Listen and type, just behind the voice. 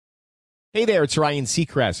Hey there, it's Ryan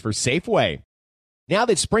Seacrest for Safeway. Now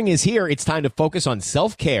that spring is here, it's time to focus on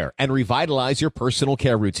self-care and revitalize your personal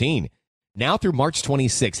care routine. Now through March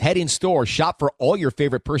 26, head in store, shop for all your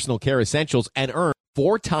favorite personal care essentials, and earn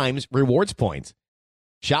 4 times rewards points.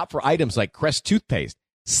 Shop for items like Crest toothpaste,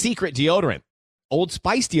 Secret deodorant, Old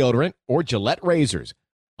Spice deodorant, or Gillette razors.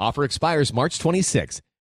 Offer expires March 26.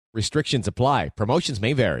 Restrictions apply. Promotions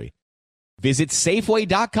may vary. Visit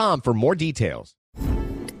Safeway.com for more details.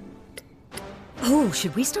 Oh,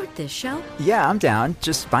 should we start this show? Yeah, I'm down.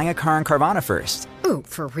 Just buying a car on Carvana first. Ooh,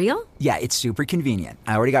 for real? Yeah, it's super convenient.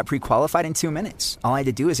 I already got pre-qualified in 2 minutes. All I had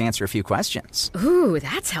to do is answer a few questions. Ooh,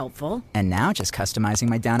 that's helpful. And now just customizing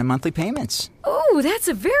my down and monthly payments. Ooh, that's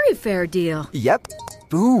a very fair deal. Yep.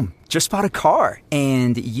 Boom. Just bought a car.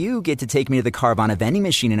 And you get to take me to the Carvana vending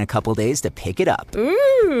machine in a couple days to pick it up.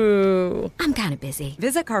 Ooh. I'm kind of busy.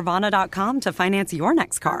 Visit Carvana.com to finance your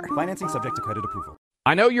next car. Financing subject to credit approval.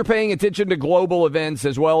 I know you're paying attention to global events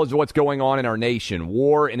as well as what's going on in our nation.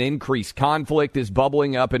 War and increased conflict is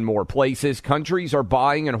bubbling up in more places. Countries are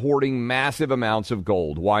buying and hoarding massive amounts of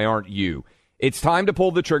gold. Why aren't you? It's time to pull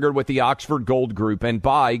the trigger with the Oxford Gold Group and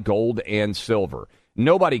buy gold and silver.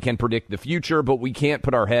 Nobody can predict the future, but we can't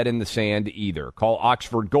put our head in the sand either. Call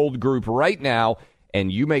Oxford Gold Group right now,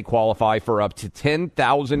 and you may qualify for up to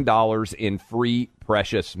 $10,000 in free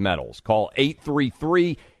precious metals. Call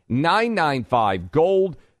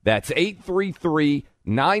 833-995-GOLD. That's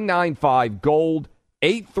 833-995-GOLD,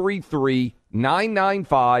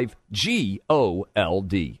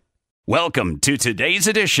 833-995-GOLD. Welcome to today's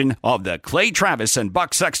edition of the Clay Travis and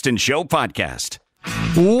Buck Sexton Show podcast.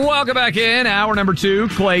 Welcome back in. Hour number 2,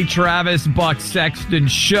 Clay Travis, Buck Sexton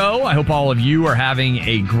Show. I hope all of you are having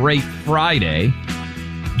a great Friday.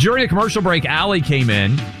 During a commercial break, Allie came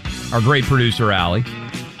in, our great producer, Allie.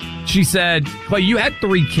 She said, Clay, you had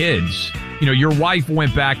 3 kids. You know, your wife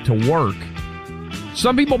went back to work.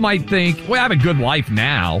 Some people might think, well, I have a good life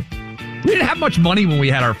now. We didn't have much money when we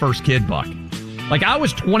had our first kid, Buck. Like, I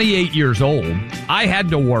was 28 years old. I had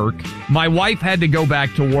to work. My wife had to go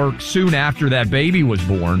back to work soon after that baby was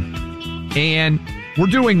born. And we're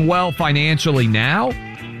doing well financially now.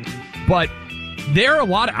 But there are a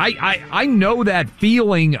lot of, I know that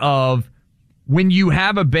feeling of when you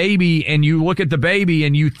have a baby and you look at the baby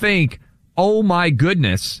and you think, oh my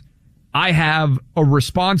goodness, I have a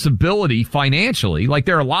responsibility financially. Like,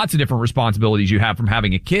 there are lots of different responsibilities you have from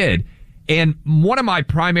having a kid. And one of my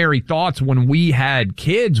primary thoughts when we had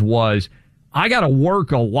kids was, I got to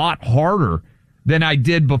work a lot harder than I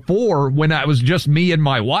did before when I was just me and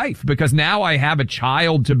my wife, because now I have a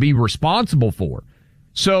child to be responsible for.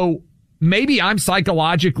 So maybe I'm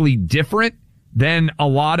psychologically different than a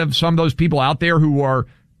lot of some of those people out there who are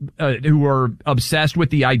obsessed with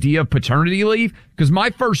the idea of paternity leave. Because my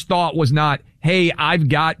first thought was not, hey, I've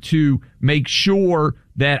got to make sure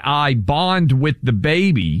that I bond with the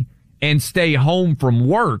baby and stay home from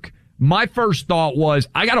work. My first thought was,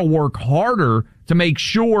 I got to work harder to make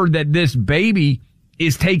sure that this baby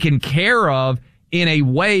is taken care of in a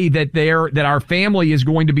way that our family is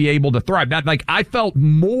going to be able to thrive. That, like, I felt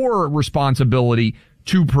more responsibility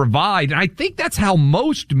to provide. And I think that's how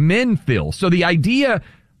most men feel. So the idea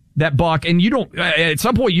that, Buck, and you don't, at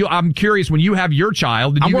some point, I'm curious, when you have your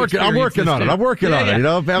child. I'm working on it. I'm working on it. You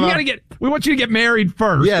know, we want you to get married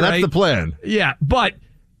first. Yeah, that's right? the plan. Yeah, but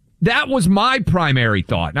that was my primary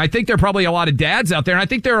thought. And I think there are probably a lot of dads out there, and I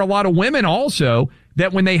think there are a lot of women also,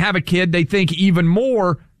 that when they have a kid, they think even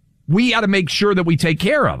more, we got to make sure that we take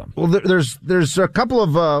care of them. Well, there's a couple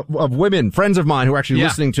of women, friends of mine, who are actually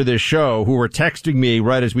listening to this show, who were texting me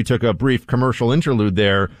right as we took a brief commercial interlude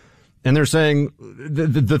there, and they're saying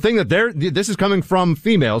the thing that this is coming from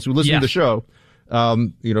females who listen to the show.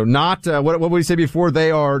 Not what would we say before?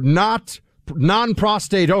 They are not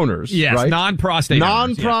non-prostate owners. Yes, right?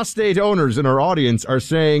 non-prostate owners in our audience are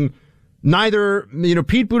saying neither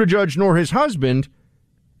Pete Buttigieg nor his husband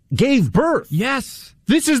gave birth. Yes.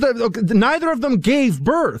 This is neither of them gave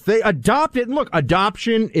birth. They adopted. Look,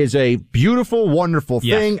 adoption is a beautiful, wonderful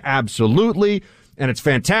thing. Yes. Absolutely. And it's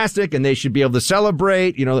fantastic. And they should be able to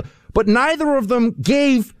celebrate, but neither of them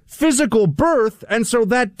gave physical birth. And so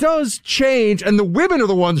that does change. And the women are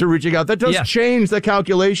the ones who are reaching out. That does change the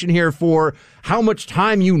calculation here for how much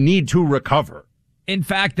time you need to recover. In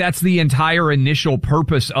fact, that's the entire initial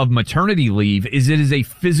purpose of maternity leave, is it is a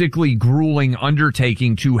physically grueling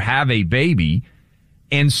undertaking to have a baby.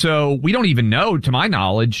 And so we don't even know, to my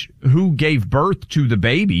knowledge, who gave birth to the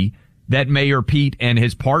baby that Mayor Pete and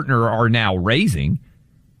his partner are now raising.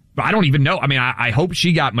 But I don't even know. I mean, I hope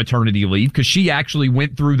she got maternity leave, because she actually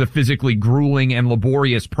went through the physically grueling and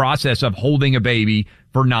laborious process of holding a baby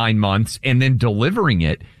for 9 months and then delivering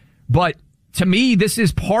it. But to me, this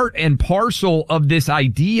is part and parcel of this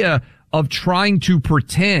idea of trying to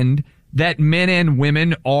pretend that men and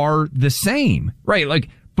women are the same, right? Like,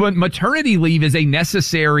 but maternity leave is a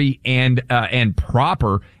necessary and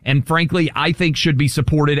proper, and frankly, I think should be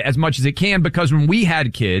supported as much as it can, because when we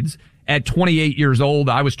had kids at 28 years old,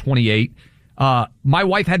 I was 28, my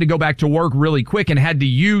wife had to go back to work really quick and had to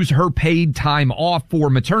use her paid time off for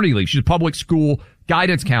maternity leave. She's a public school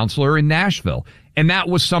guidance counselor in Nashville. And that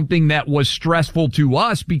was something that was stressful to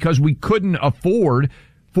us because we couldn't afford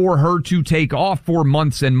for her to take off for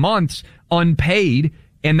months and months unpaid.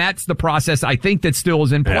 And that's the process I think that still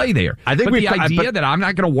is in play there. I think the idea that I'm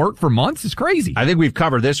not going to work for months is crazy. I think we've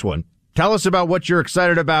covered this one. Tell us about what you're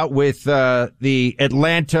excited about with the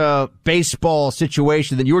Atlanta baseball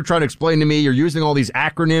situation that you were trying to explain to me. You're using all these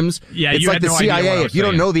acronyms. Yeah, it's you like had the no idea CIA. what I was If you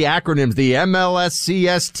don't saying. know the acronyms, the MLS,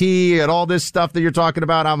 CST, and all this stuff that you're talking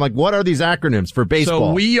about, I'm like, what are these acronyms for baseball?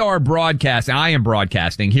 So we are broadcasting. I am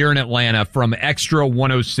broadcasting here in Atlanta from Extra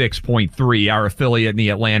 106.3, our affiliate in the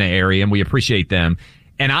Atlanta area, and we appreciate them.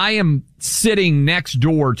 And I am sitting next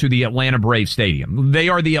door to the Atlanta Braves Stadium. They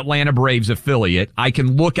are the Atlanta Braves affiliate. I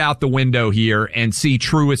can look out the window here and see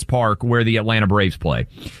Truist Park where the Atlanta Braves play.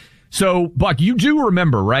 So, Buck, you do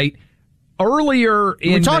remember, right? Earlier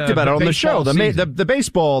in we talked about it on the show. Season, The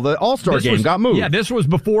baseball, the All-Star game got moved. Yeah, this was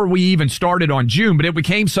before we even started on June, but it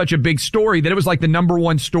became such a big story that it was like the number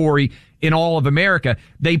one story in all of America.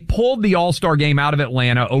 They pulled the All-Star game out of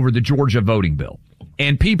Atlanta over the Georgia voting bill.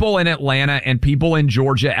 And people in Atlanta and people in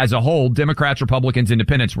Georgia as a whole, Democrats, Republicans,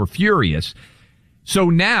 Independents, were furious. So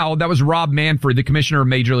now, that was Rob Manfred, the commissioner of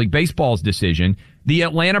Major League Baseball's decision. The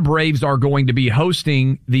Atlanta Braves are going to be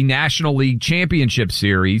hosting the National League Championship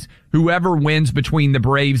Series. Whoever wins between the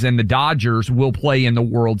Braves and the Dodgers will play in the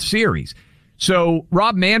World Series. So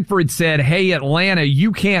Rob Manfred said, hey, Atlanta,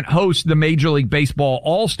 you can't host the Major League Baseball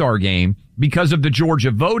All-Star game because of the Georgia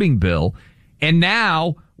voting bill. And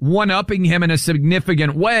now, one-upping him in a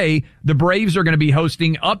significant way, the Braves are going to be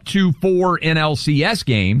hosting up to 4 NLCS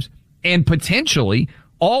games and potentially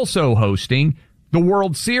also hosting the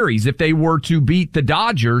World Series if they were to beat the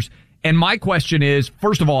Dodgers. And my question is,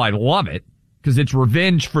 first of all, I love it because it's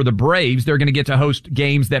revenge for the Braves. They're going to get to host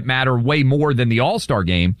games that matter way more than the All-Star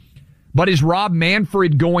game. But is Rob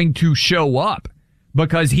Manfred going to show up?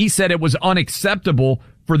 Because he said it was unacceptable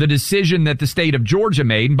for the decision that the state of Georgia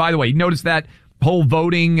made. And by the way, notice that whole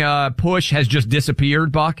voting push has just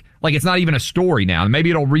disappeared, Buck. Like, it's not even a story now. Maybe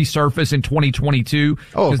it'll resurface in 2022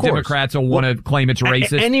 because Democrats will want to claim it's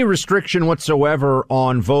racist. Any restriction whatsoever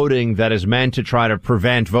on voting that is meant to try to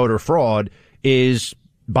prevent voter fraud is,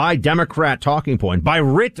 by Democrat talking point, by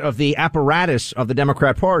writ of the apparatus of the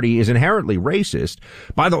Democrat Party, is inherently racist.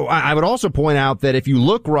 By the way, I would also point out that if you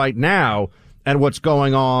look right now at what's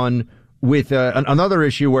going on with another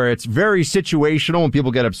issue where it's very situational and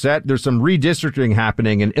people get upset. There's some redistricting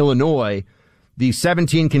happening in Illinois. The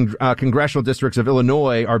 17 congressional districts of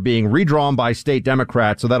Illinois are being redrawn by state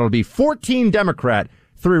Democrats, so that'll be 14 Democrat,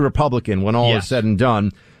 3 Republican when all is said and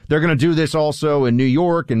done. They're going to do this also in New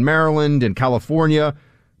York and Maryland and California.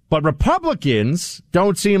 But Republicans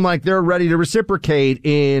don't seem like they're ready to reciprocate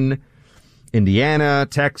in Indiana,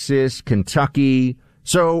 Texas, Kentucky.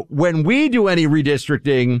 So when we do any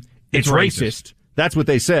redistricting, it's racist. That's what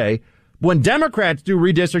they say. When Democrats do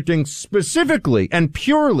redistricting specifically and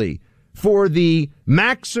purely for the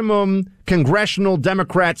maximum congressional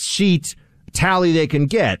Democrat seat tally they can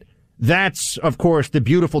get, that's, of course, the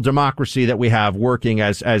beautiful democracy that we have working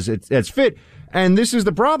as fit. And this is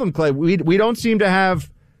the problem, Clay. We don't seem to have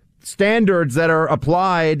standards that are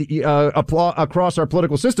applied across our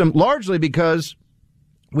political system, largely because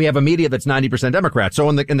we have a media that's 90% Democrat. So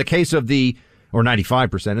in the case of or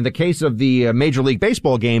 95%. In the case of the Major League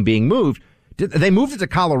Baseball game being moved, they moved it to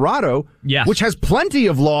Colorado, which has plenty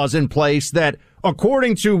of laws in place that,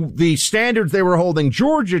 according to the standards they were holding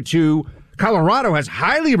Georgia to, Colorado has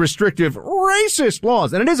highly restrictive, racist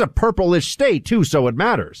laws. And it is a purplish state, too, so it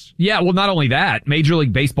matters. Yeah, well, not only that, Major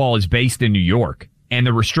League Baseball is based in New York. And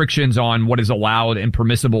the restrictions on what is allowed and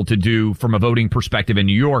permissible to do from a voting perspective in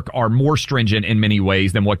New York are more stringent in many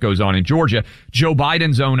ways than what goes on in Georgia. Joe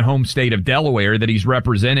Biden's own home state of Delaware that he's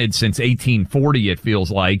represented since 1840, it feels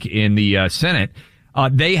like, in the Senate,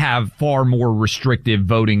 they have far more restrictive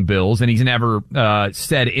voting bills, and he's never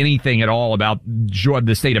said anything at all about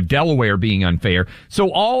the state of Delaware being unfair.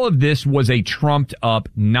 So all of this was a trumped-up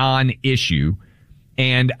non-issue.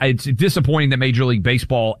 And it's disappointing that Major League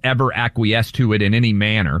Baseball ever acquiesced to it in any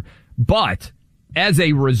manner. But as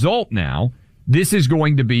a result now, this is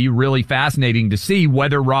going to be really fascinating to see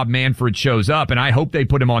whether Rob Manfred shows up. And I hope they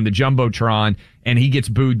put him on the Jumbotron and he gets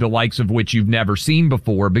booed, the likes of which you've never seen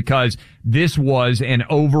before, because this was an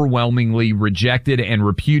overwhelmingly rejected and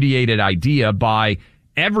repudiated idea by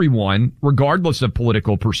everyone, regardless of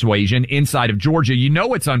political persuasion inside of Georgia. You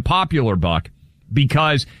know it's unpopular, Buck,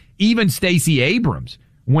 because even Stacey Abrams,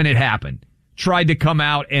 when it happened, tried to come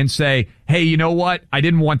out and say, hey, you know what? I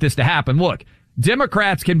didn't want this to happen. Look,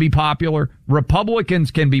 Democrats can be popular, Republicans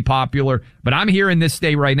can be popular, but I'm here in this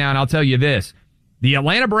state right now, and I'll tell you this. The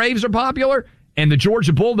Atlanta Braves are popular, and the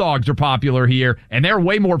Georgia Bulldogs are popular here, and they're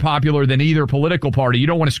way more popular than either political party. You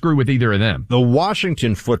don't want to screw with either of them. The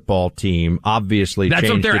Washington football team obviously That's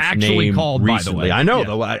changed what they're its actually name called, recently. by the way. I know,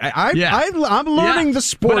 Yeah. though. I'm learning the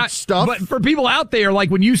sports stuff. But for people out there, like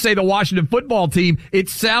when you say the Washington football team, it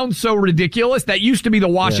sounds so ridiculous. That used to be the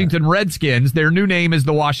Washington Redskins. Their new name is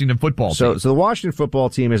the Washington football team. So the Washington football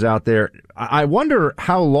team is out there. I wonder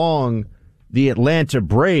how long the Atlanta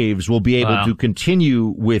Braves will be able to continue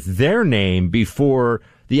with their name before...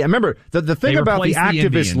 Remember, the thing about the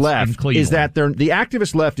activist left is that the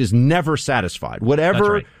activist left is never satisfied.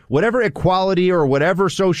 Whatever equality or whatever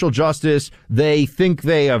social justice they think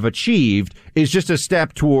they have achieved is just a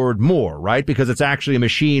step toward more, right? Because it's actually a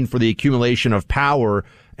machine for the accumulation of power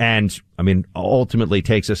and, I mean, ultimately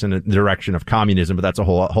takes us in the direction of communism, but that's a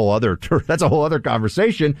whole other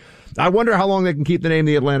conversation. I wonder how long they can keep the name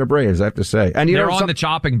the Atlanta Braves, I have to say. And they're on the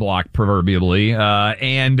chopping block, proverbially.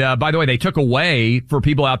 And by the way, they took away, for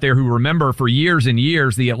people out there who remember, for years and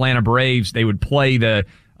years, the Atlanta Braves, they would play the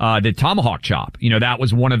tomahawk chop. You know, that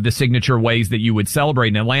was one of the signature ways that you would celebrate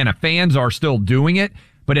in Atlanta. Fans are still doing it,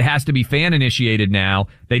 but it has to be fan initiated now.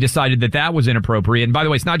 They decided that was inappropriate. And by the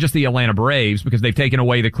way, it's not just the Atlanta Braves, because they've taken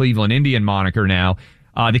away the Cleveland Indian moniker now.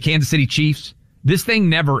 The Kansas City Chiefs. This thing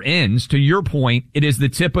never ends. To your point, it is the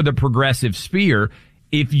tip of the progressive spear.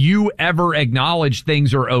 If you ever acknowledge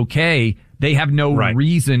things are okay, they have no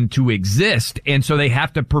reason to exist. And so they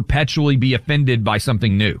have to perpetually be offended by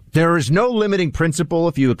something new. There is no limiting principle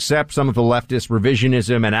if you accept some of the leftist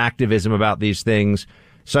revisionism and activism about these things,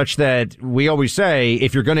 such that we always say,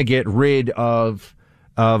 if you're going to get rid of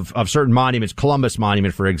certain monuments, Columbus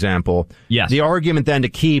Monument, for example, the argument then to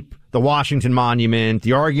keep the Washington Monument,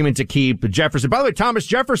 the argument to keep the Jefferson. By the way, Thomas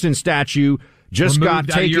Jefferson statue just got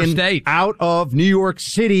taken out of New York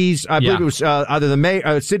City's, I believe it was either the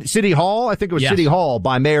mayor, City Hall. I think it was City Hall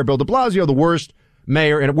by Mayor Bill de Blasio, the worst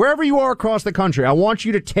mayor. And wherever you are across the country, I want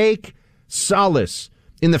you to take solace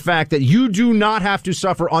in the fact that you do not have to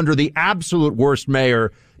suffer under the absolute worst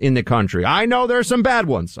mayor in the country. I know there's some bad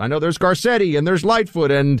ones. I know there's Garcetti and there's Lightfoot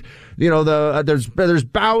and, you know, there's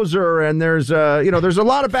Bowser and there's a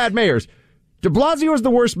lot of bad mayors. De Blasio is the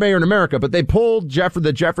worst mayor in America, but they pulled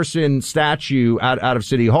the Jefferson statue out of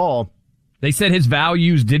City Hall. They said his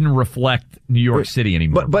values didn't reflect New York City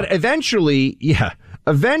anymore. But eventually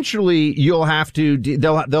you'll have to,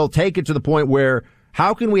 they'll take it to the point where,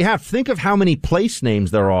 how can we think of how many place names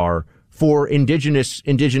there are for indigenous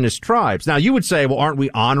tribes. Now, you would say, well, aren't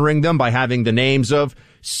we honoring them by having the names of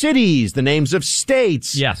cities, the names of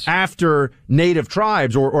states after native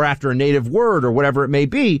tribes or after a native word or whatever it may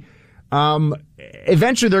be?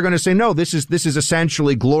 Eventually they're going to say, no, this is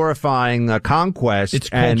essentially glorifying conquest. It's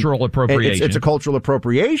cultural appropriation. It's a cultural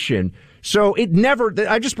appropriation. So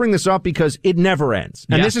I just bring this up because it never ends.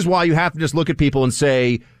 And this is why you have to just look at people and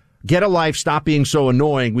say, get a life, stop being so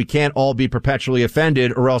annoying. We can't all be perpetually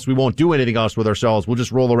offended, or else we won't do anything else with ourselves. We'll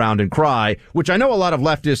just roll around and cry, which I know a lot of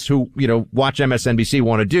leftists who, watch MSNBC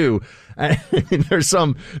want to do. There's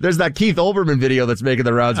that Keith Olbermann video that's making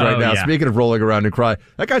the rounds right now. Yeah. Speaking of rolling around and cry,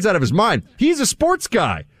 that guy's out of his mind. He's a sports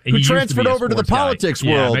guy who transferred over to the politics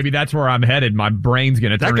world. Yeah, maybe that's where I'm headed. My brain's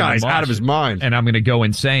going to turn. That guy's out of his mind. And I'm going to go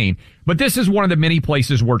insane. But this is one of the many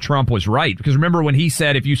places where Trump was right. Because remember when he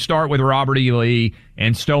said, if you start with Robert E. Lee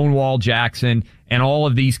and Stonewall Jackson and all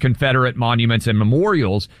of these Confederate monuments and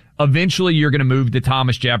memorials, eventually you're going to move to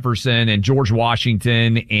Thomas Jefferson and George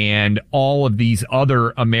Washington and all of these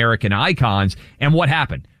other American icons. And what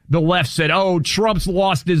happened? The left said, oh, Trump's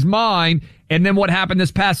lost his mind. And then what happened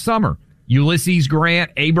this past summer? Ulysses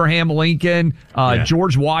Grant, Abraham Lincoln,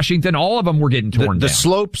 George Washington, all of them were getting torn down. The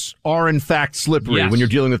slopes are, in fact, slippery when you're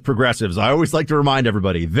dealing with progressives. I always like to remind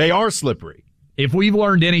everybody, they are slippery. If we've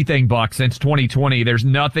learned anything, Buck, since 2020, there's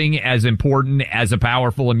nothing as important as a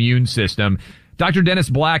powerful immune system Dr. Dennis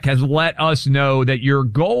Black has let us know that your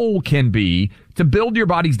goal can be to build your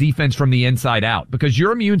body's defense from the inside out, because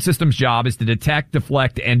your immune system's job is to detect,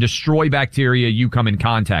 deflect, and destroy bacteria you come in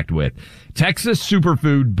contact with. Texas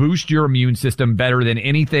Superfood boosts your immune system better than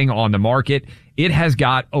anything on the market. It has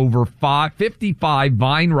got over 55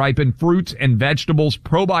 vine-ripened fruits and vegetables,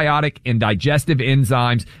 probiotic and digestive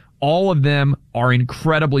enzymes. All of them are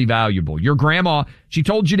incredibly valuable. Your grandma, she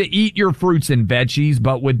told you to eat your fruits and veggies,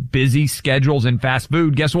 but with busy schedules and fast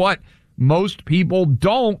food, guess what? Most people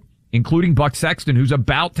don't, including Buck Sexton, who's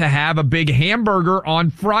about to have a big hamburger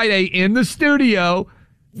on Friday in the studio.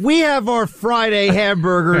 We have our Friday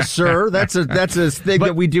hamburgers, sir. That's a thing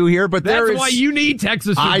that we do here. But that's why you need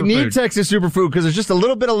Texas Superfood. I need Texas Superfood because there's just a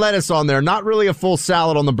little bit of lettuce on there. Not really a full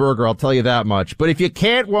salad on the burger, I'll tell you that much. But if you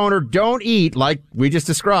can't, won't, or don't eat, like we just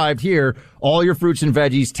described here, all your fruits and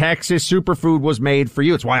veggies, Texas Superfood was made for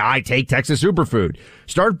you. It's why I take Texas Superfood.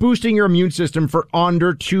 Start boosting your immune system for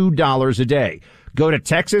under $2 a day. Go to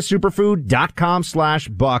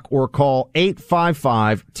TexasSuperfood.com/Buck or call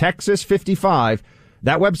 855-TEXAS-55.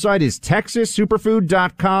 That website is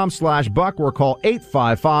TexasSuperfood.com/Buck or call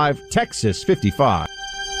 855-TEXAS-55.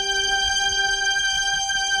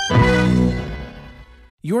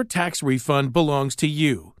 Your tax refund belongs to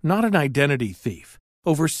you, not an identity thief.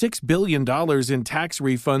 Over $6 billion in tax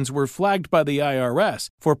refunds were flagged by the IRS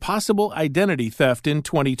for possible identity theft in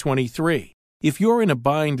 2023. If you're in a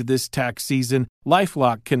bind this tax season,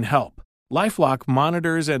 LifeLock can help. LifeLock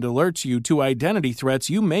monitors and alerts you to identity threats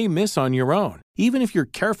you may miss on your own, even if you're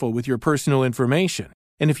careful with your personal information.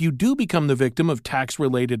 And if you do become the victim of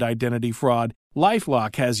tax-related identity fraud,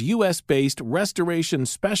 LifeLock has U.S.-based restoration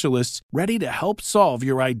specialists ready to help solve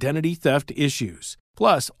your identity theft issues.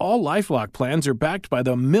 Plus, all LifeLock plans are backed by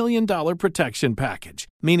the $1 Million Protection Package,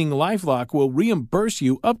 meaning LifeLock will reimburse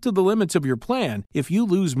you up to the limits of your plan if you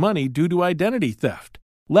lose money due to identity theft.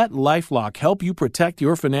 Let LifeLock help you protect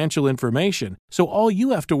your financial information, so all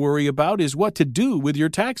you have to worry about is what to do with your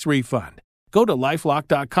tax refund. Go to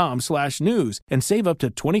LifeLock.com/news and save up to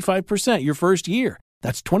 25% your first year.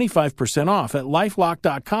 That's 25% off at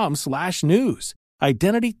LifeLock.com/news.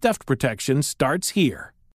 Identity theft protection starts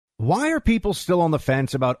here. Why are people still on the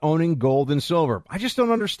fence about owning gold and silver? I just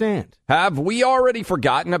don't understand. Have we already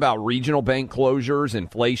forgotten about regional bank closures,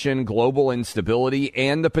 inflation, global instability,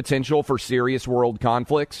 and the potential for serious world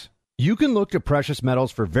conflicts? You can look to precious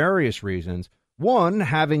metals for various reasons. 1,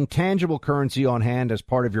 having tangible currency on hand as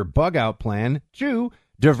part of your bug-out plan. 2,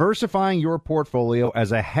 diversifying your portfolio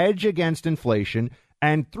as a hedge against inflation.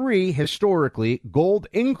 And 3, historically, gold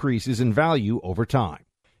increases in value over time.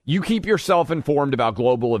 You keep yourself informed about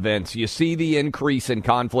global events. You see the increase in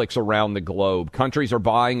conflicts around the globe. Countries are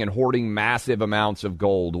buying and hoarding massive amounts of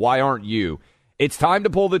gold. Why aren't you? It's time to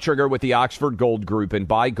pull the trigger with the Oxford Gold Group and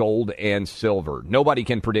buy gold and silver. Nobody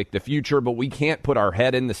can predict the future, but we can't put our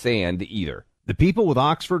head in the sand either. The people with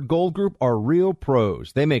Oxford Gold Group are real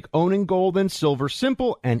pros. They make owning gold and silver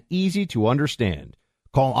simple and easy to understand.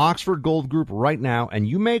 Call Oxford Gold Group right now, and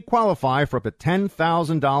you may qualify for up to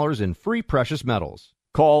 $10,000 in free precious metals.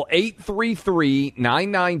 Call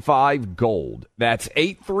 833-995-GOLD. That's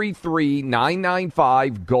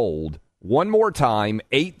 833-995-GOLD. One more time,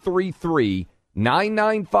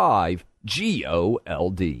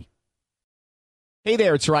 833-995-GOLD. Hey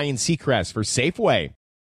there, it's Ryan Seacrest for Safeway.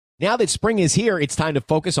 Now that spring is here, it's time to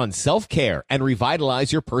focus on self-care and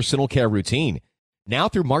revitalize your personal care routine. Now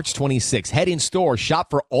through March 26, head in store, shop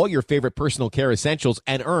for all your favorite personal care essentials,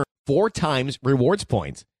 and earn 4 times rewards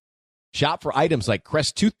points. Shop for items like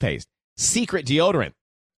Crest toothpaste, Secret deodorant,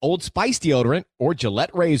 Old Spice deodorant, or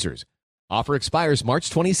Gillette razors. Offer expires March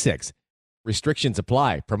 26. Restrictions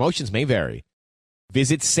apply. Promotions may vary.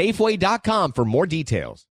 Visit Safeway.com for more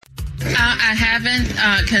details. I haven't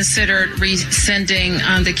considered rescinding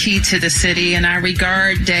the key to the city, and I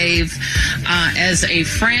regard Dave as a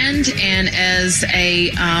friend and as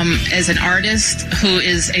an artist who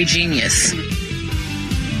is a genius.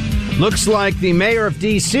 Looks like the mayor of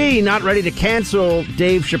D.C. not ready to cancel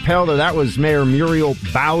Dave Chappelle, though that was Mayor Muriel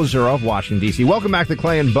Bowser of Washington, D.C. Welcome back to the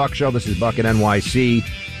Clay and Buck Show. This is Buck at NYC.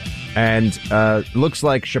 And looks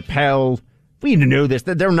like Chappelle, we knew this,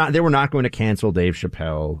 that they were not going to cancel Dave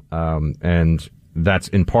Chappelle. And that's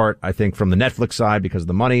in part, I think, from the Netflix side because of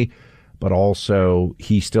the money. But also,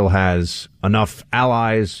 he still has enough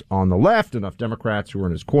allies on the left, enough Democrats who are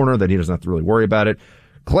in his corner that he doesn't have to really worry about it.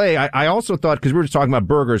 Clay, I also thought, because we were just talking about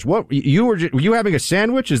burgers, were you having a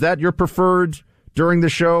sandwich? Is that your preferred during the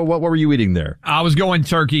show? What were you eating there? I was going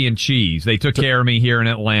turkey and cheese. They took care of me here in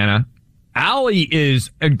Atlanta. Allie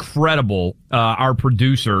is incredible, our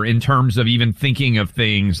producer, in terms of even thinking of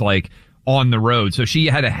things like on the road. So she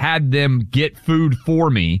had them get food for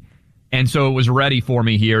me. And so it was ready for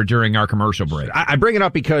me here during our commercial break. I bring it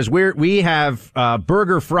up because we have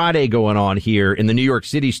Burger Friday going on here in the New York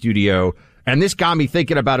City studio, and this got me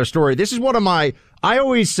thinking about a story. This is one of I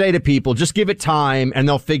always say to people, just give it time, and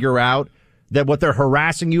they'll figure out that what they're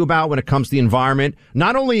harassing you about when it comes to the environment,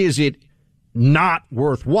 not only is it not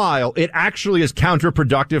worthwhile, it actually is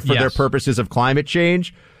counterproductive for their purposes of climate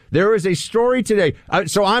change. There is a story today.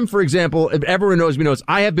 So I'm, for example, if everyone knows me knows,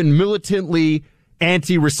 I have been militantly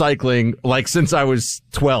anti-recycling like since I was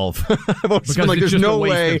 12. I've always been like, there's no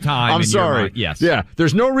way. I'm sorry. Yes. Yeah.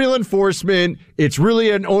 There's no real enforcement. It's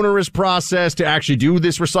really an onerous process to actually do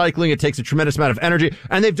this recycling. It takes a tremendous amount of energy.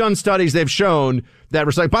 And they've done studies. They've shown that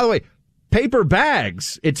by the way, paper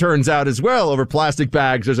bags, it turns out as well, over plastic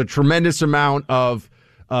bags, there's a tremendous amount of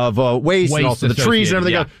waste and also the trees and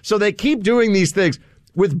everything else. So they keep doing these things.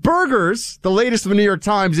 With burgers, the latest of the New York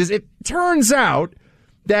Times is it turns out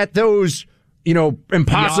that those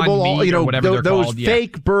impossible, those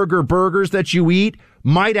fake burgers that you eat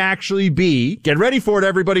might actually be, get ready for it,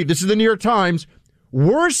 everybody, this is the New York Times,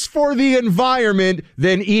 worse for the environment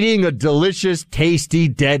than eating a delicious, tasty,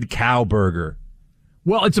 dead cow burger.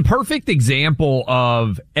 Well, it's a perfect example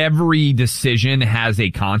of every decision has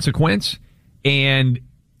a consequence, and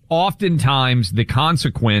oftentimes the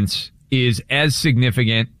consequence is as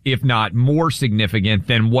significant, if not more significant,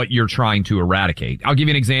 than what you're trying to eradicate. I'll give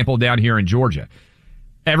you an example down here in Georgia.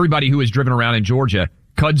 Everybody who has driven around in Georgia,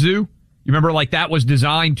 kudzu, you remember, like, that was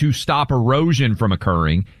designed to stop erosion from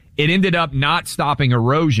occurring. It ended up not stopping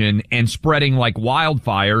erosion and spreading like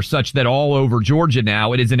wildfire, such that all over Georgia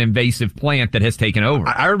now it is an invasive plant that has taken over.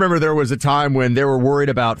 I remember there was a time when they were worried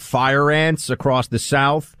about fire ants across the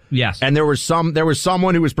South. Yes. And there was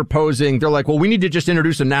someone who was proposing, they're like, well, we need to just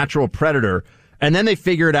introduce a natural predator. And then they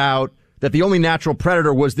figured out that the only natural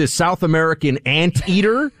predator was this South American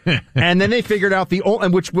anteater. And then they figured out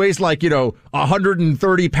which weighs like,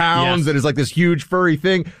 130 pounds and is like this huge furry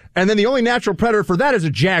thing. And then the only natural predator for that is a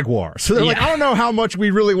jaguar. So they're like, I don't know how much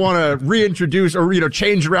we really want to reintroduce or,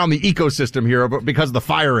 change around the ecosystem here because of the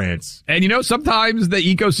fire ants. And, sometimes the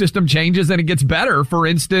ecosystem changes and it gets better. For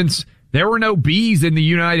instance, there were no bees in the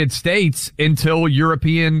United States until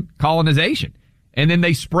European colonization. And then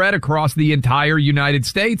they spread across the entire United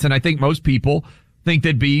States. And I think most people think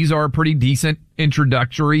that bees are a pretty decent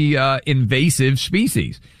introductory invasive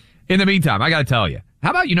species. In the meantime, I got to tell you, how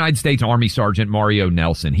about United States Army Sergeant Mario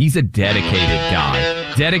Nelson? He's a dedicated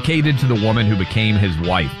guy, dedicated to the woman who became his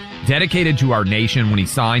wife, dedicated to our nation when he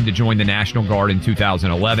signed to join the National Guard in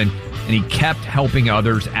 2011. And he kept helping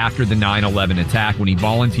others after the 9/11 attack when he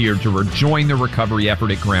volunteered to rejoin the recovery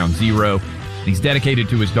effort at Ground Zero. And he's dedicated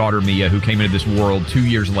to his daughter, Mia, who came into this world 2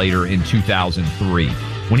 years later in 2003.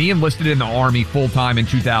 When he enlisted in the Army full-time in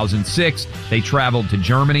 2006, they traveled to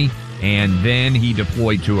Germany, and then he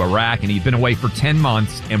deployed to Iraq, and he'd been away for 10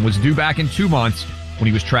 months and was due back in 2 months when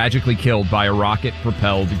he was tragically killed by a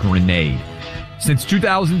rocket-propelled grenade. Since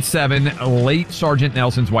 2007, late Sergeant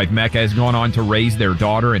Nelson's wife, Mecca, has gone on to raise their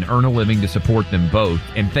daughter and earn a living to support them both.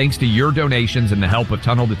 And thanks to your donations and the help of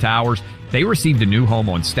Tunnel to Towers, they received a new home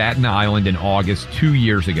on Staten Island in August 2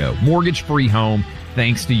 years ago. Mortgage-free home,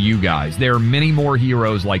 thanks to you guys. There are many more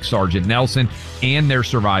heroes like Sergeant Nelson and their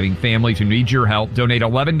surviving families who need your help. Donate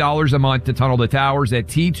 $11 a month to Tunnel to Towers at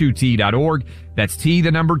T2T.org. That's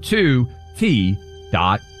T2T.org.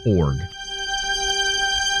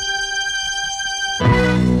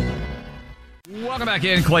 Welcome back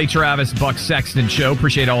in, Clay Travis, Buck Sexton Show.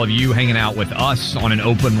 Appreciate all of you hanging out with us on an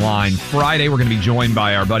open line Friday. We're going to be joined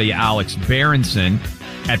by our buddy Alex Berenson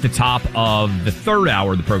at the top of the third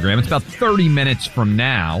hour of the program. It's about 30 minutes from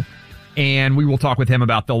now, and we will talk with him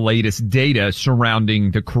about the latest data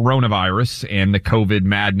surrounding the coronavirus and the COVID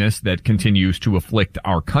madness that continues to afflict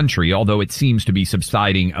our country, although it seems to be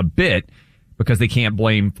subsiding a bit because they can't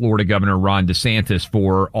blame Florida Governor Ron DeSantis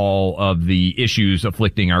for all of the issues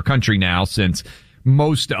afflicting our country now, since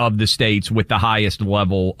most of the states with the highest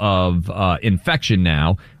level of infection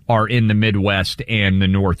now are in the Midwest and the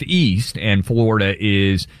Northeast. And Florida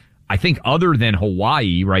is, I think, other than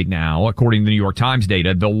Hawaii right now, according to the New York Times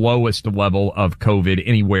data, the lowest level of COVID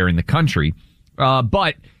anywhere in the country.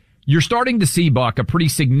 But you're starting to see, Buck, a pretty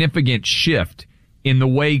significant shift in the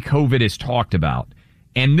way COVID is talked about.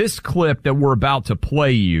 And this clip that we're about to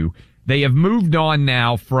play you, they have moved on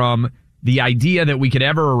now from the idea that we could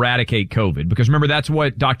ever eradicate COVID. Because remember, that's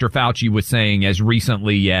what Dr. Fauci was saying as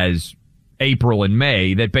recently as April and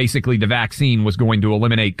May, that basically the vaccine was going to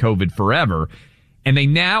eliminate COVID forever. And they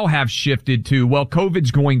now have shifted to, well,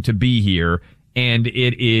 COVID's going to be here and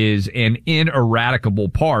it is an ineradicable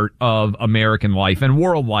part of American life and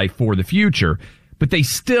world life for the future. But they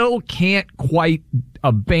still can't quite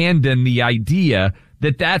abandon the idea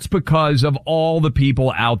that that's because of all the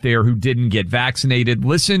people out there who didn't get vaccinated.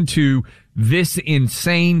 Listen to this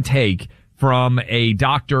insane take from a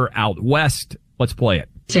doctor out west. Let's play it.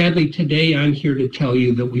 Sadly, today I'm here to tell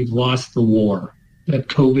you that we've lost the war, that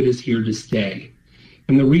COVID is here to stay.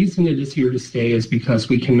 And the reason it is here to stay is because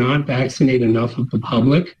we cannot vaccinate enough of the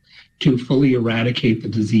public to fully eradicate the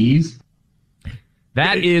disease.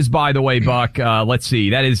 That is, by the way, Buck, let's see,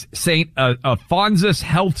 that is St. Alphonsus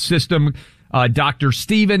Health System, Dr.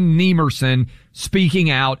 Stephen Nemerson speaking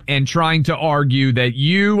out and trying to argue that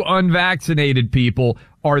you unvaccinated people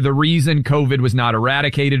are the reason COVID was not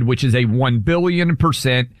eradicated, which is a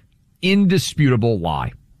 1,000,000,000% indisputable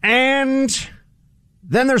lie. And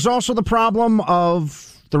then there's also the problem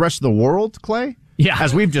of the rest of the world, Clay. Yeah.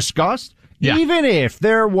 As we've discussed, yeah. Even if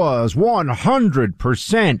there was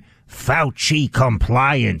 100% Fauci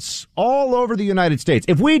compliance all over the United States,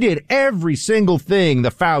 if we did every single thing the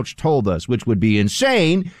Fauci told us, which would be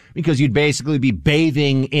insane because you'd basically be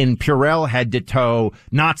bathing in Purell head to toe,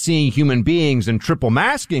 not seeing human beings and triple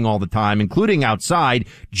masking all the time, including outside,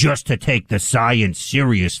 just to take the science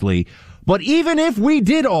seriously. But even if we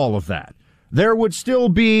did all of that, there would still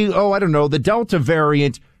be, the Delta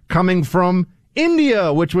variant coming from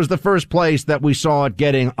India, which was the first place that we saw it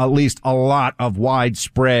getting at least a lot of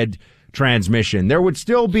widespread transmission. There would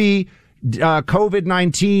still be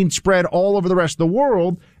COVID-19 spread all over the rest of the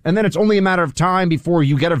world. And then it's only a matter of time before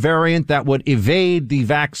you get a variant that would evade the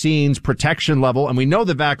vaccine's protection level. And we know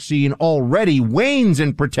the vaccine already wanes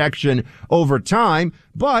in protection over time,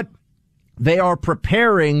 but they are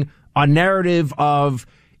preparing a narrative of,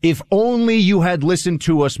 if only you had listened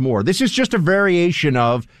to us more. This is just a variation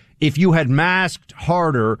of, if you had masked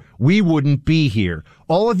harder, we wouldn't be here.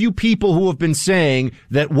 All of you people who have been saying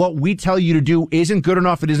that what we tell you to do isn't good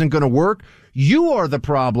enough, it isn't going to work, you are the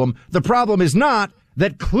problem. The problem is not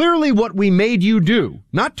that clearly what we made you do,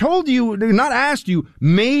 not told you, not asked you,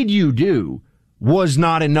 made you do, was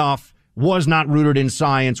not enough, was not rooted in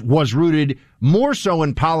science, was rooted more so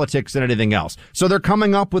in politics than anything else. So they're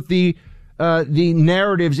coming up with the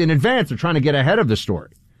narratives in advance. They're trying to get ahead of the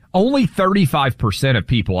story. Only 35% of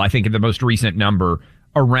people, I think in the most recent number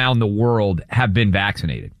around the world, have been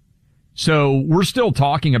vaccinated. So we're still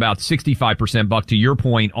talking about 65%, Buck, to your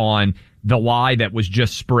point on the lie that was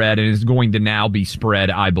just spread and is going to now be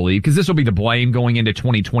spread, I believe, because this will be the blame going into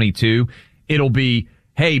 2022. It'll be,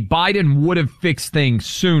 hey, Biden would have fixed things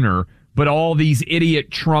sooner, but all these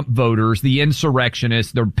idiot Trump voters, the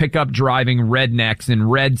insurrectionists, the pickup driving rednecks in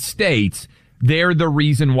red states, they're the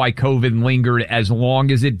reason why COVID lingered as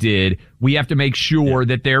long as it did. We have to make sure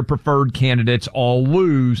that their preferred candidates all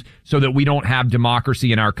lose so that we don't have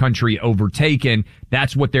democracy in our country overtaken.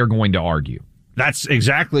 That's what they're going to argue. That's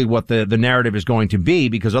exactly what the narrative is going to be,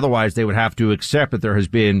 because otherwise they would have to accept that there has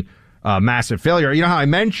been massive failure. You know how I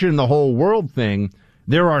mentioned the whole world thing?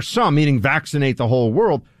 There are some, meaning vaccinate the whole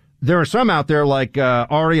world. There are some out there like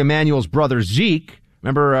Ari Emanuel's brother Zeke.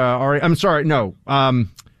 Remember Ari? I'm sorry, no.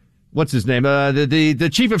 What's his name? The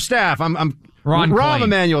chief of staff. Rahm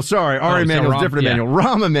Emanuel. Sorry, Ari Emanuel's different Emanuel.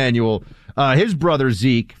 Rahm Emanuel. His brother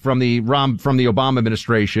Zeke from the Obama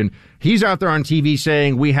administration. He's out there on TV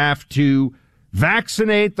saying we have to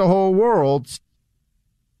vaccinate the whole world.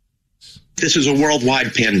 This is a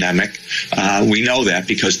worldwide pandemic. We know that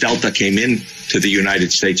because Delta came into the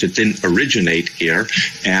United States. It didn't originate here.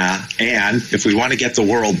 And if we want to get the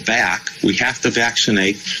world back, we have to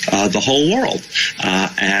vaccinate the whole world.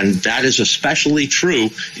 And that is especially true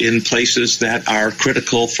in places that are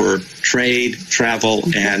critical for trade, travel,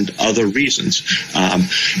 and other reasons.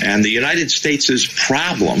 And the United States'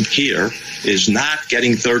 problem here is not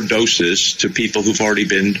getting third doses to people who've already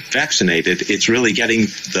been vaccinated. It's really getting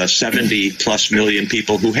the 70 plus million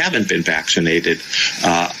people who haven't been vaccinated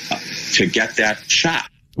to get that shot.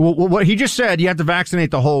 Well, what he just said, you have to vaccinate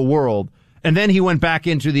the whole world. And then he went back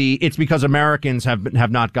into it's because Americans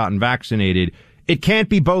have not gotten vaccinated. It can't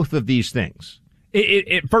be both of these things.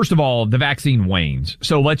 First of all, the vaccine wanes.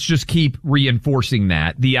 So let's just keep reinforcing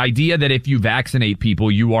that. The idea that if you vaccinate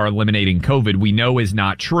people, you are eliminating COVID, we know is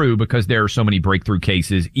not true because there are so many breakthrough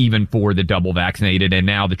cases, even for the double vaccinated and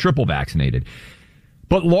now the triple vaccinated.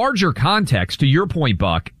 But larger context, to your point,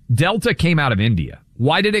 Buck, Delta came out of India.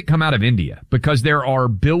 Why did it come out of India? Because there are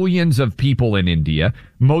billions of people in India,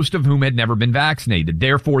 most of whom had never been vaccinated.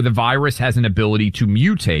 Therefore, the virus has an ability to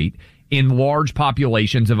mutate in large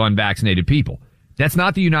populations of unvaccinated people. That's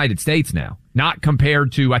not the United States now. Not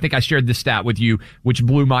compared to, I think I shared this stat with you, which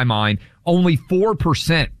blew my mind. Only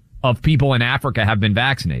 4% of people in Africa have been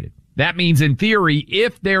vaccinated. That means, in theory,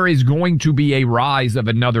 if there is going to be a rise of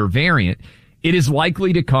another variant, it is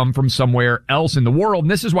likely to come from somewhere else in the world.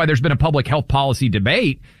 And this is why there's been a public health policy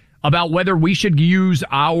debate about whether we should use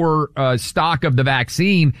our stock of the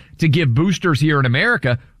vaccine to give boosters here in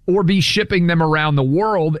America or be shipping them around the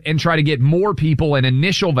world and try to get more people an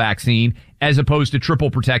initial vaccine as opposed to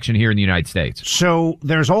triple protection here in the United States. So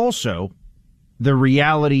there's also the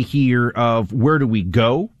reality here of where do we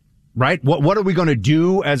go, right? What are we going to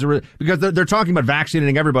do because they're talking about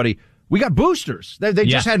vaccinating everybody. We got boosters. They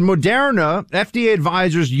just had Moderna. FDA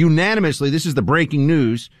advisors unanimously, this is the breaking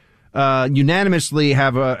news, unanimously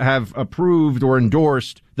have approved or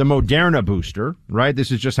endorsed the Moderna booster, right? This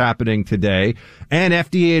is just happening today. And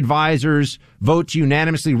FDA advisors vote to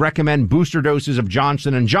unanimously recommend booster doses of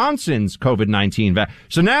Johnson & Johnson's COVID-19 vaccine.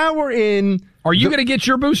 So now we're in... Are you going to get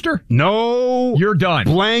your booster? No. You're done.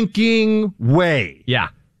 Blanking way. Yeah.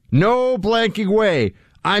 No blanking way.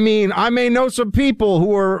 I mean, I may know some people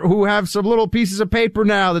who have some little pieces of paper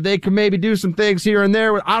now that they can maybe do some things here and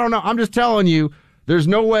there. I don't know. I'm just telling you, there's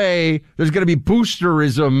no way there's going to be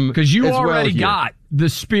boosterism. Because you already got the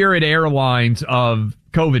Spirit Airlines of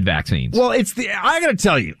COVID vaccines. Well, I got to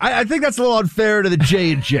tell you, I think that's a little unfair to the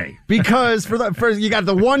J&J because for you got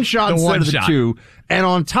the one shot instead of the two, and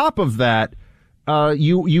on top of that,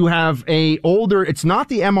 you have it's not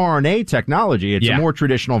the mRNA technology, it's a more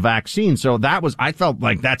traditional vaccine. So I felt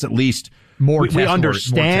like that's at least more. We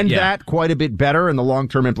understand that quite a bit better and the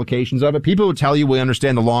long-term implications of it. People would tell you we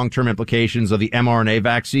understand the long-term implications of the mRNA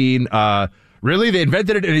vaccine. Really, they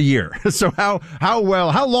invented it in a year. So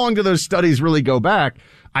how long do those studies really go back?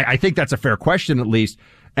 I think that's a fair question at least.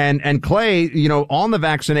 And Clay, on the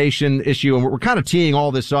vaccination issue, and we're kind of teeing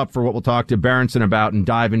all this up for what we'll talk to Berenson about and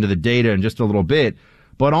dive into the data in just a little bit.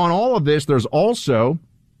 But on all of this, there's also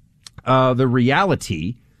the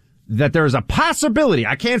reality that there's a possibility,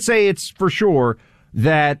 I can't say it's for sure,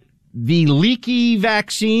 that the leaky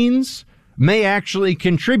vaccines may actually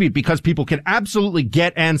contribute because people can absolutely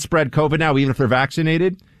get and spread COVID now, even if they're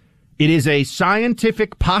vaccinated. It is a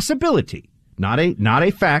scientific possibility. Not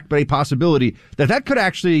a fact, but a possibility that could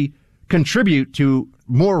actually contribute to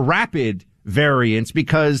more rapid variants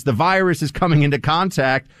because the virus is coming into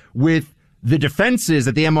contact with the defenses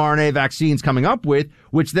that the mRNA vaccine's coming up with,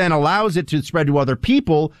 which then allows it to spread to other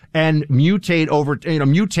people and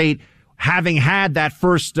mutate having had that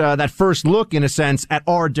first look in a sense at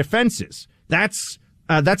our defenses. That's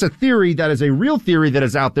a theory that is a real theory that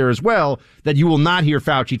is out there as well that you will not hear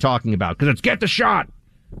Fauci talking about because it's get the shot.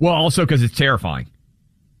 Well, also because it's terrifying,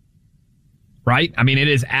 right? I mean, it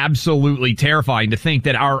is absolutely terrifying to think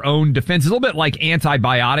that our own defense is a little bit like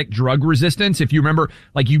antibiotic drug resistance. If you remember,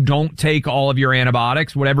 like you don't take all of your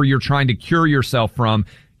antibiotics, whatever you're trying to cure yourself from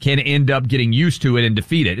can end up getting used to it and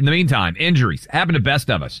defeat it. In the meantime, injuries happen to best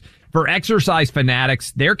of us. For exercise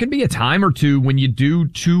fanatics, there can be a time or two when you do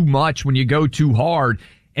too much, when you go too hard,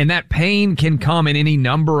 and that pain can come in any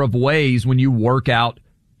number of ways when you work out.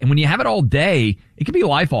 And when you have it all day, it can be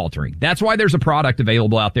life-altering. That's why there's a product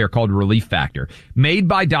available out there called Relief Factor. Made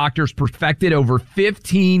by doctors, perfected over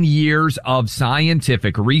 15 years of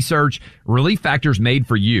scientific research. Relief Factor's made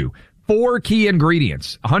for you. 4 key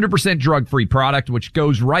ingredients. 100% drug-free product, which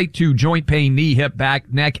goes right to joint pain, knee, hip,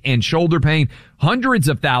 back, neck, and shoulder pain. Hundreds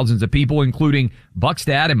of thousands of people, including Buck's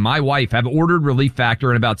dad and my wife, have ordered Relief Factor,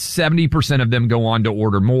 and about 70% of them go on to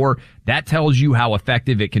order more. That tells you how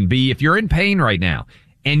effective it can be. If you're in pain right now,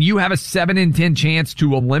 and you have a 7 in 10 chance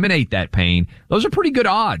to eliminate that pain, those are pretty good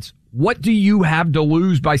odds. What do you have to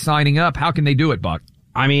lose by signing up? How can they do it, Buck?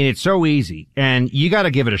 I mean, it's so easy, and you got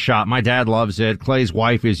to give it a shot. My dad loves it. Clay's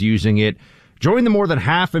wife is using it. Join the more than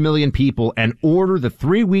 500,000 people and order the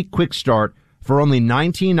 3-week quick start for only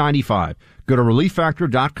 $19.95. Go to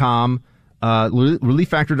relieffactor.com,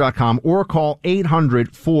 relieffactor.com, or call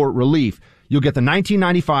 800-4RELIEF. You'll get the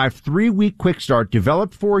 $19.95 3-week quick start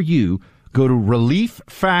developed for you. Go to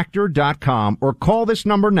relieffactor.com or call this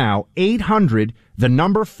number now,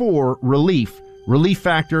 800-4RELIEF. Relief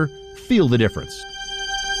Factor, feel the difference.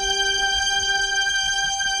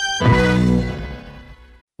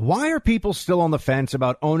 Why are people still on the fence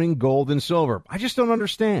about owning gold and silver? I just don't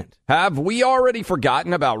understand. Have we already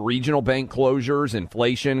forgotten about regional bank closures,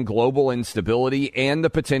 inflation, global instability, and the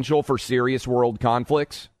potential for serious world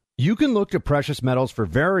conflicts? You can look to precious metals for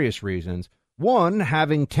various reasons. 1,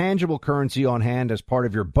 having tangible currency on hand as part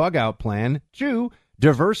of your bug-out plan. 2,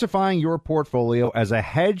 diversifying your portfolio as a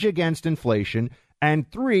hedge against inflation.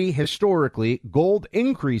 And 3, historically, gold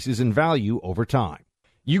increases in value over time.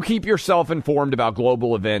 You keep yourself informed about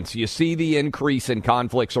global events. You see the increase in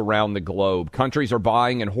conflicts around the globe. Countries are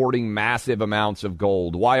buying and hoarding massive amounts of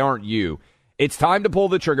gold. Why aren't you? It's time to pull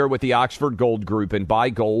the trigger with the Oxford Gold Group and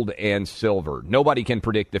buy gold and silver. Nobody can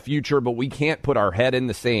predict the future, but we can't put our head in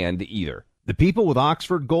the sand either. The people with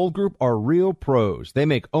Oxford Gold Group are real pros. They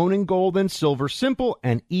make owning gold and silver simple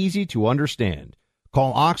and easy to understand.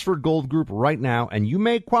 Call Oxford Gold Group right now, and you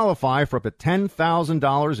may qualify for up to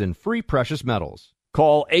 $10,000 in free precious metals.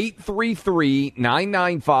 Call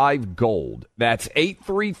 833-995-GOLD. That's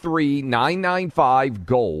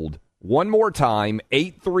 833-995-GOLD. One more time,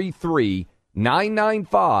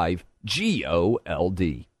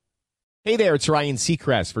 833-995-GOLD. Hey there, it's Ryan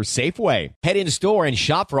Seacrest for Safeway. Head in store and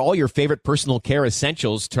shop for all your favorite personal care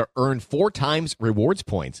essentials to earn 4 times rewards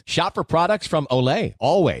points. Shop for products from Olay,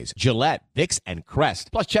 Always, Gillette, Vicks, and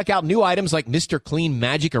Crest. Plus, check out new items like Mr. Clean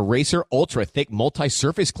Magic Eraser Ultra Thick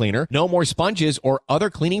Multi-Surface Cleaner. No more sponges or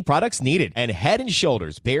other cleaning products needed. And Head &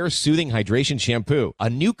 Shoulders Bare Soothing Hydration Shampoo,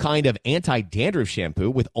 a new kind of anti-dandruff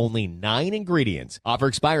shampoo with only 9 ingredients. Offer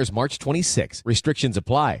expires March 26. Restrictions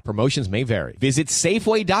apply. Promotions may vary. Visit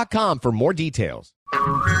Safeway.com for more details.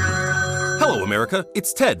 Hello, America.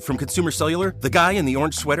 It's Ted from Consumer Cellular, the guy in the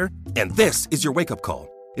orange sweater, and this is your wake-up call.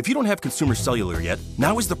 If you don't have Consumer Cellular yet,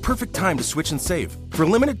 now is the perfect time to switch and save. For a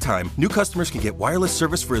limited time, new customers can get wireless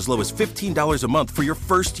service for as low as $15 a month for your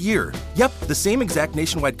first year. Yep, the same exact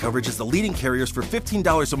nationwide coverage as the leading carriers for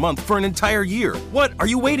 $15 a month for an entire year. What are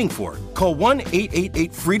you waiting for? Call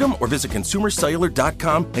 1-888-FREEDOM or visit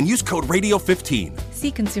consumercellular.com and use code RADIO15.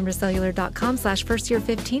 See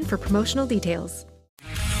consumercellular.com/firstyear15 for promotional details.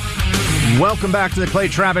 Welcome back to the Clay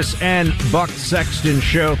Travis and Buck Sexton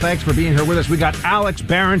Show. Thanks for being here with us. We got Alex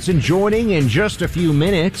Berenson joining in just a few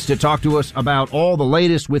minutes to talk to us about all the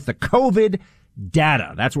latest with the COVID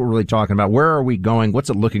data. That's what we're really talking about. Where are we going? What's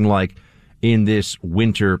it looking like in this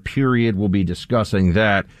winter period? We'll be discussing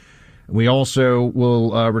that. We also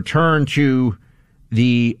will return to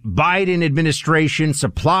the Biden administration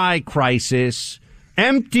supply crisis.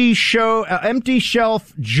 Empty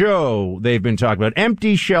shelf Joe, they've been talking about.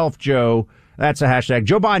 Empty shelf Joe. That's a hashtag.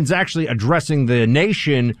 Joe Biden's actually addressing the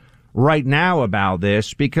nation right now about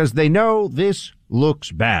this because they know this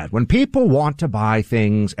looks bad. When people want to buy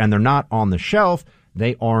things and they're not on the shelf,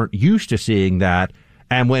 they aren't used to seeing that.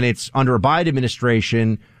 And when it's under a Biden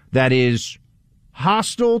administration that is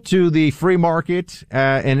hostile to the free market,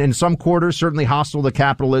 and in some quarters certainly hostile to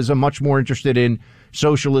capitalism, much more interested in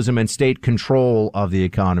socialism and state control of the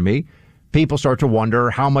economy, people start to wonder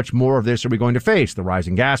how much more of this are we going to face? The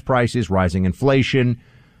rising gas prices, rising inflation.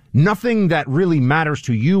 Nothing that really matters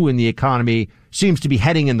to you in the economy seems to be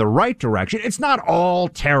heading in the right direction. It's not all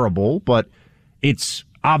terrible, but it's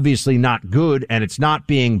obviously not good, and it's not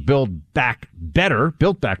being built back better.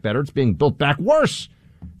 It's being built back worse,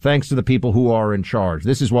 thanks to the people who are in charge.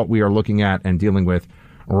 This is what we are looking at and dealing with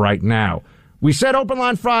right now. We said Open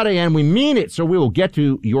Line Friday, and we mean it, so we will get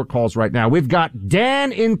to your calls right now. We've got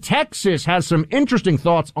Dan in Texas has some interesting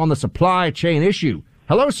thoughts on the supply chain issue.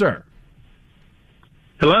 Hello, sir.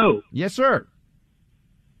 Hello. Yes, sir.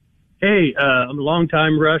 Hey, I'm a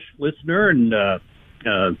longtime Rush listener, and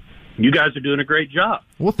you guys are doing a great job.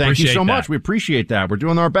 Well, thank you so much. We appreciate that. We're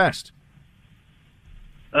doing our best.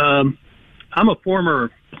 I'm a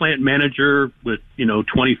former plant manager with,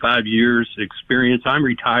 25 years experience. I'm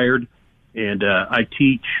retired. And I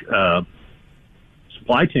teach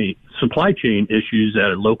supply chain issues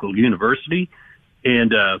at a local university,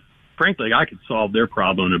 and frankly, I could solve their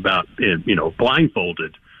problem about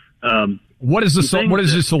blindfolded. What is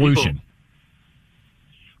the solution?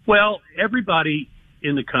 Well, everybody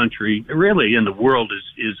in the country, really in the world,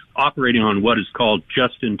 is operating on what is called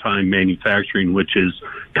just-in-time manufacturing, which is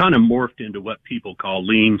kind of morphed into what people call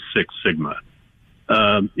Lean Six Sigma.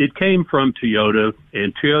 It came from Toyota,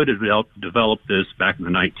 and Toyota developed this back in the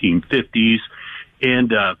 1950s.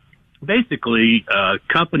 And basically,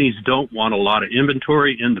 companies don't want a lot of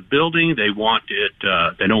inventory in the building. They want it.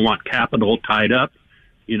 They don't want capital tied up,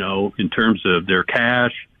 in terms of their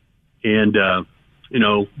cash. And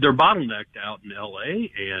they're bottlenecked out in L.A.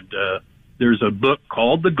 And there's a book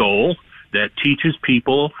called The Goal that teaches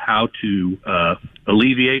people how to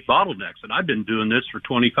alleviate bottlenecks. And I've been doing this for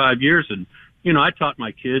 25 years, and I taught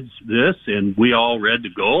my kids this, and we all read The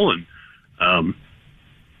Goal, and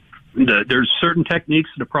there's certain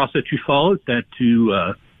techniques in the process you follow that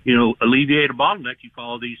to alleviate a bottleneck. You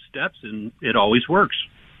follow these steps, and it always works.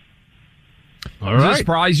 All right. Does it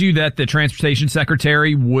surprise you that the transportation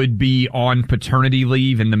secretary would be on paternity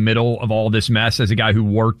leave in the middle of all this mess as a guy who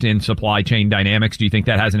worked in supply chain dynamics? Do you think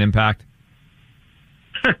that has an impact?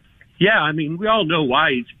 Yeah, I mean, we all know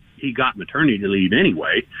why he got maternity leave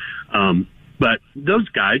anyway. But those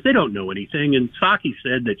guys, they don't know anything. And Psaki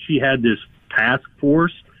said that she had this task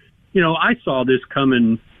force. I saw this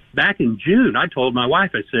coming back in June. I told my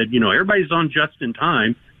wife, I said, everybody's on just in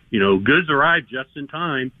time. Goods arrive just in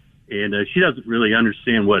time. And she doesn't really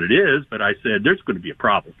understand what it is. But I said, there's going to be a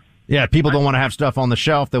problem. Yeah, people don't want to have stuff on the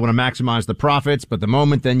shelf. They want to maximize the profits. But the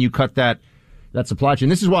moment then you cut that supply chain.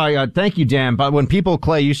 This is why, thank you, Dan. But when people,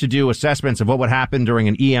 Clay, used to do assessments of what would happen during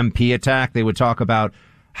an EMP attack, they would talk about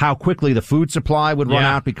how quickly the food supply would run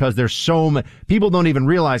out because there's so many. People don't even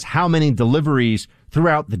realize how many deliveries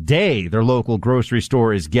throughout the day their local grocery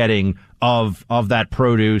store is getting of that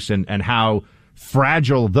produce and how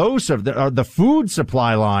fragile those of the food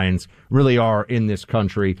supply lines really are in this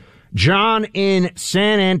country. John in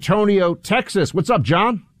San Antonio, Texas. What's up,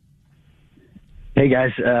 John? Hey,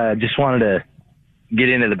 guys. Just wanted to get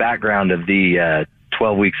into the background of the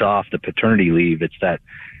 12 weeks off, the paternity leave. It's that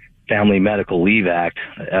Family Medical Leave Act,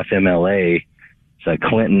 FMLA. It's a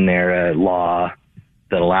Clinton-era law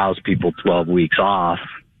that allows people 12 weeks off.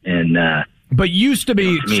 But used to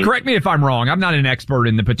be, correct me if I'm wrong, I'm not an expert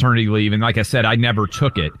in the paternity leave, and like I said, I never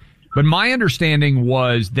took it. But my understanding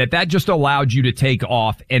was that just allowed you to take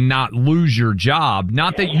off and not lose your job,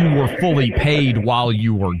 not that you were fully paid while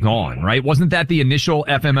you were gone, right? Wasn't that the initial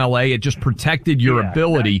FMLA? It just protected your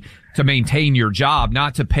ability to maintain your job,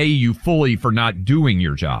 not to pay you fully for not doing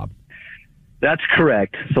your job. That's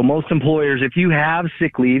correct. So most employers, if you have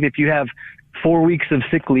sick leave, if you have 4 weeks of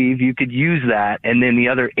sick leave, you could use that, and then the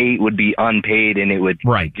other 8 would be unpaid, and it would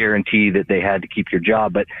guarantee that they had to keep your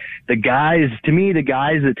job. But the guys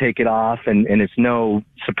that take it off, and it's no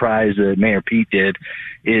surprise that Mayor Pete did,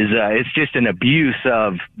 is it's just an abuse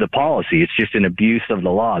of the policy. It's just an abuse of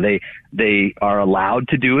the law. They are allowed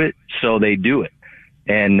to do it, so they do it.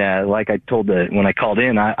 And like I told when I called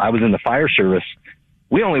in, I was in the fire service.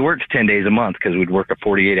 We only worked 10 days a month because we'd work a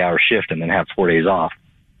 48-hour shift and then have 4 days off.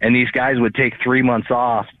 And these guys would take 3 months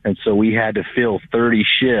off, and so we had to fill 30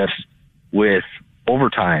 shifts with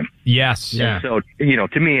overtime. Yes. Yeah. So,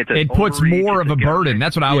 to me, it puts more of a burden.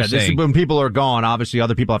 That's what I was saying. When people are gone, obviously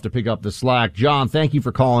other people have to pick up the slack. John, thank you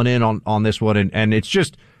for calling in on this one. And it's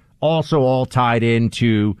just also all tied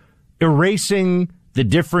into erasing the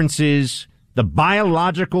differences. The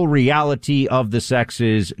biological reality of the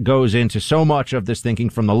sexes goes into so much of this thinking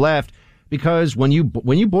from the left. Because when you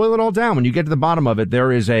boil it all down, when you get to the bottom of it,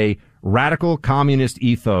 there is a radical communist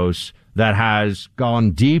ethos that has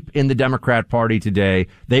gone deep in the Democrat Party today.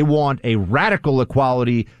 They want a radical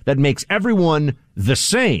equality that makes everyone the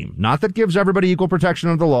same. Not that gives everybody equal protection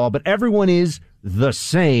under the law, but everyone is the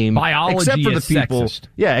same. Biology except for the is people, sexist.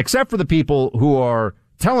 Yeah, except for the people who are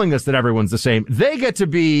telling us that everyone's the same. They get to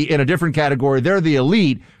be in a different category. They're the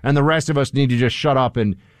elite, and the rest of us need to just shut up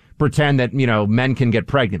and pretend that, men can get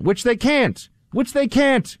pregnant, which they can't.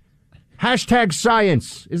 Hashtag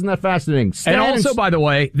science. Isn't that fascinating? And also, by the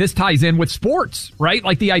way, this ties in with sports, right?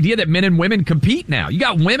 Like the idea that men and women compete now. You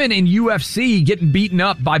got women in UFC getting beaten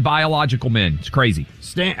up by biological men. It's crazy.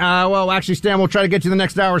 Stan, we'll try to get you the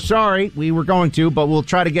next hour. Sorry, we were going to, but we'll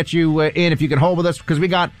try to get you in if you can hold with us, because we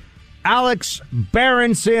got Alex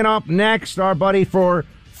Berenson up next, our buddy for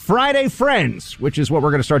Friday Friends, which is what we're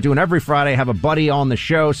going to start doing every Friday. Have a buddy on the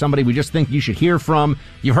show, somebody we just think you should hear from.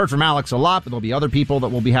 You've heard from Alex a lot, but there'll be other people that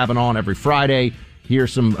we'll be having on every Friday. Hear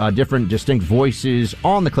some different distinct voices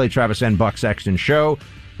on the Clay Travis and Buck Sexton show.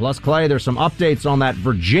 Plus, Clay, there's some updates on that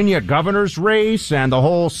Virginia governor's race and the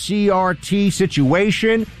whole CRT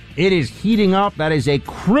situation. It is heating up. That is a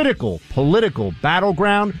critical political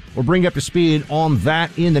battleground. We'll bring you up to speed on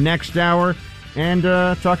that in the next hour. And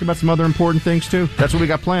talk about some other important things, too. That's what we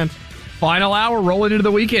got planned. Final hour, rolling into the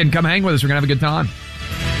weekend. Come hang with us. We're going to have a good time.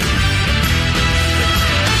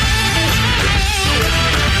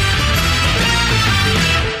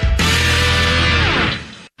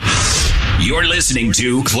 You're listening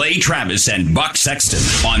to Clay Travis and Buck Sexton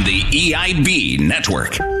on the EIB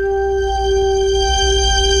Network.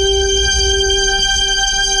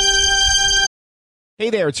 Hey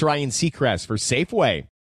there, it's Ryan Seacrest for Safeway.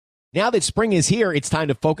 Now that spring is here, it's time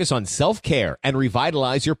to focus on self-care and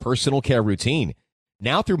revitalize your personal care routine.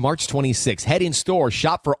 Now through March 26, head in store,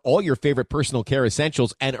 shop for all your favorite personal care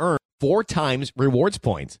essentials, and earn 4 times rewards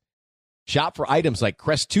points. Shop for items like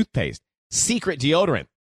Crest toothpaste, Secret deodorant,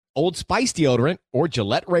 Old Spice deodorant, or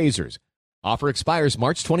Gillette razors. Offer expires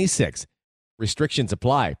March 26. Restrictions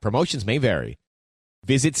apply. Promotions may vary.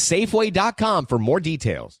 Visit Safeway.com for more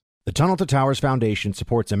details. The Tunnel to Towers Foundation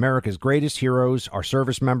supports America's greatest heroes, our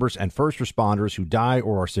service members, and first responders who die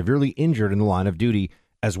or are severely injured in the line of duty,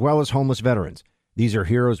 as well as homeless veterans. These are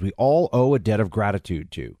heroes we all owe a debt of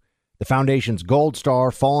gratitude to. The Foundation's Gold Star,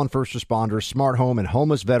 Fallen First Responders, Smart Home, and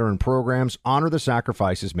Homeless Veteran programs honor the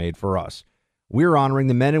sacrifices made for us. We're honoring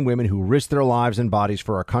the men and women who risk their lives and bodies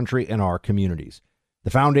for our country and our communities. The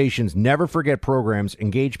Foundation's Never Forget programs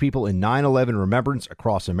engage people in 9/11 remembrance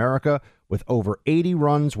across America with over 80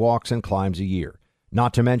 runs, walks, and climbs a year.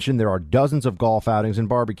 Not to mention there are dozens of golf outings and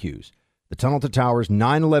barbecues. The Tunnel to Towers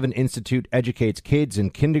 9/11 Institute educates kids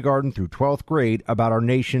in kindergarten through 12th grade about our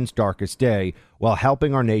nation's darkest day while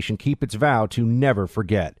helping our nation keep its vow to never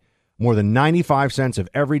forget. More than 95 cents of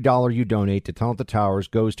every dollar you donate to Tunnel to Towers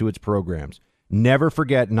goes to its programs. Never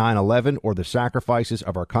forget 9/11 or the sacrifices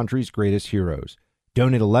of our country's greatest heroes.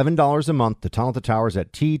 Donate $11 a month to Tunnel to Towers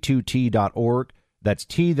at T2T.org. That's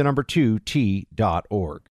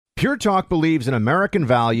T2T.org. Pure Talk believes in American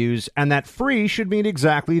values and that free should mean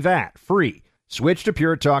exactly that, free. Switch to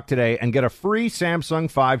Pure Talk today and get a free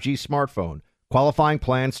Samsung 5G smartphone. Qualifying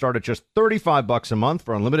plans start at just $35 a month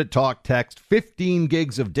for unlimited talk, text, 15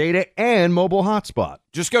 gigs of data, and mobile hotspot.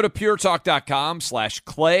 Just go to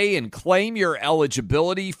puretalk.com/Clay and claim your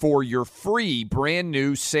eligibility for your free brand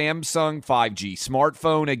new Samsung 5G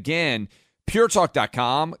smartphone. Again,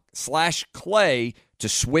 puretalk.com/Clay to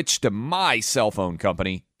switch to my cell phone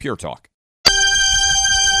company, Pure Talk.